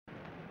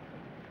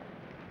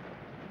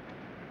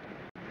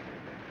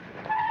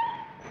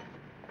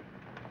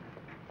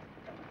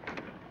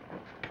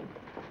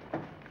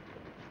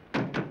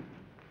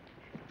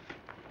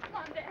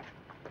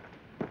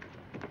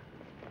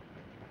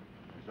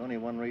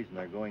only one reason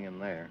they're going in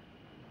there.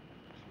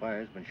 The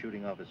spire's been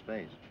shooting off his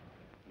face.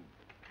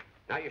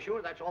 Now, you're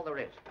sure that's all there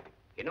is?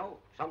 You know,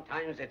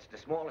 sometimes it's the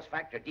smallest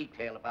fact or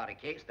detail about a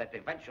case that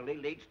eventually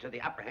leads to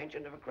the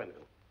apprehension of a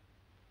criminal.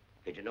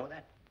 Did you know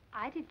that?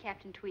 I did,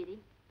 Captain Tweedy.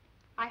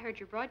 I heard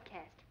your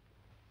broadcast.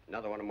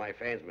 Another one of my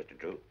fans, Mr.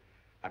 Drew.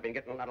 I've been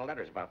getting a lot of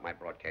letters about my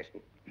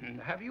broadcasting.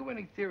 Have you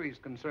any theories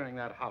concerning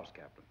that house,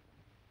 Captain?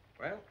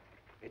 Well,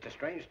 it's a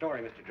strange story,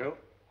 Mr. Drew.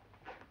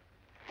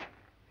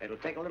 It'll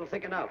take a little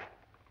thinking out.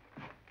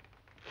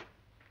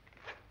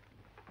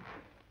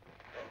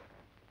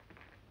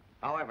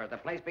 However, the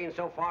place being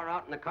so far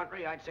out in the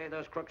country, I'd say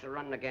those crooks are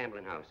running a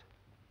gambling house.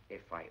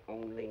 If I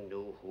only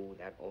knew who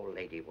that old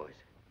lady was.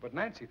 But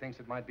Nancy thinks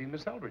it might be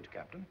Miss Eldridge,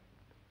 Captain.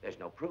 There's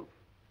no proof.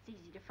 It's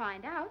easy to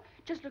find out.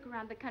 Just look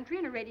around the country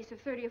in a radius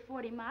of 30 or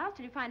 40 miles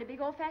till you find a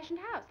big old-fashioned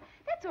house.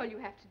 That's all you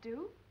have to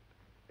do.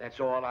 That's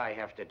all I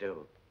have to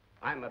do.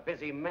 I'm a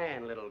busy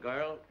man, little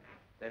girl.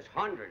 There's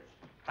hundreds,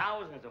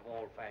 thousands of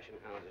old-fashioned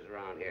houses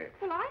around here.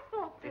 Well, I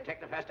thought that...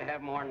 Detective has to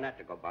have more than that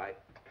to go by.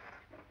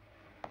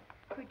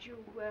 Could you,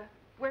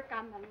 work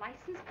on the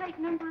license plate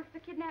number of the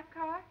kidnapped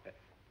car?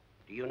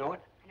 Do you know it?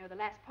 I know the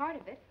last part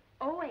of it.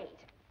 08.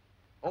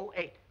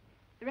 08.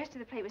 The rest of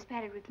the plate was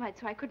spattered with mud,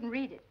 so I couldn't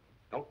read it.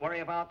 Don't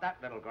worry about that,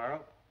 little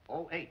girl.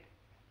 08.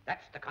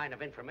 That's the kind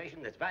of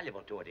information that's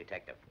valuable to a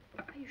detective.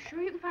 Are you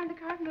sure you can find the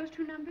car from those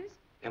two numbers?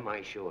 Am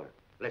I sure?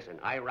 Listen,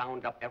 I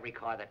round up every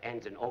car that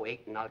ends in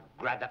 08 and I'll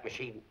grab that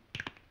machine.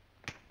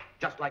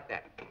 Just like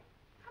that.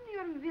 How many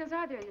automobiles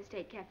are there in the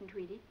state, Captain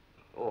Tweedy?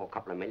 Oh, a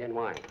couple of million.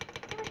 Why?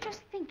 I was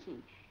just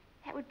thinking.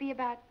 That would be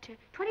about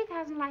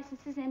 20,000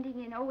 licenses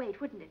ending in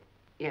 08, wouldn't it?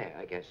 Yeah,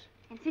 I guess.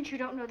 And since you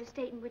don't know the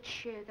state in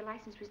which the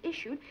license was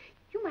issued,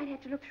 you might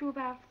have to look through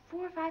about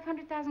 400,000 or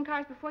 500,000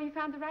 cars before you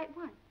found the right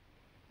one.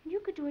 And you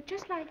could do it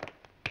just like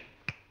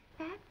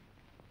that.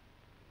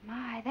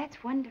 My,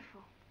 that's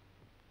wonderful.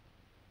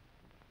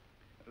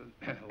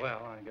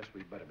 Well, I guess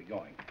we'd better be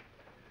going.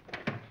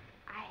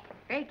 I'm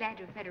very glad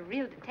to have met a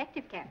real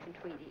detective, Captain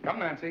Tweedy. Come,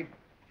 Nancy.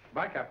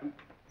 Bye, Captain.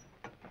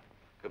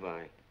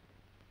 Goodbye.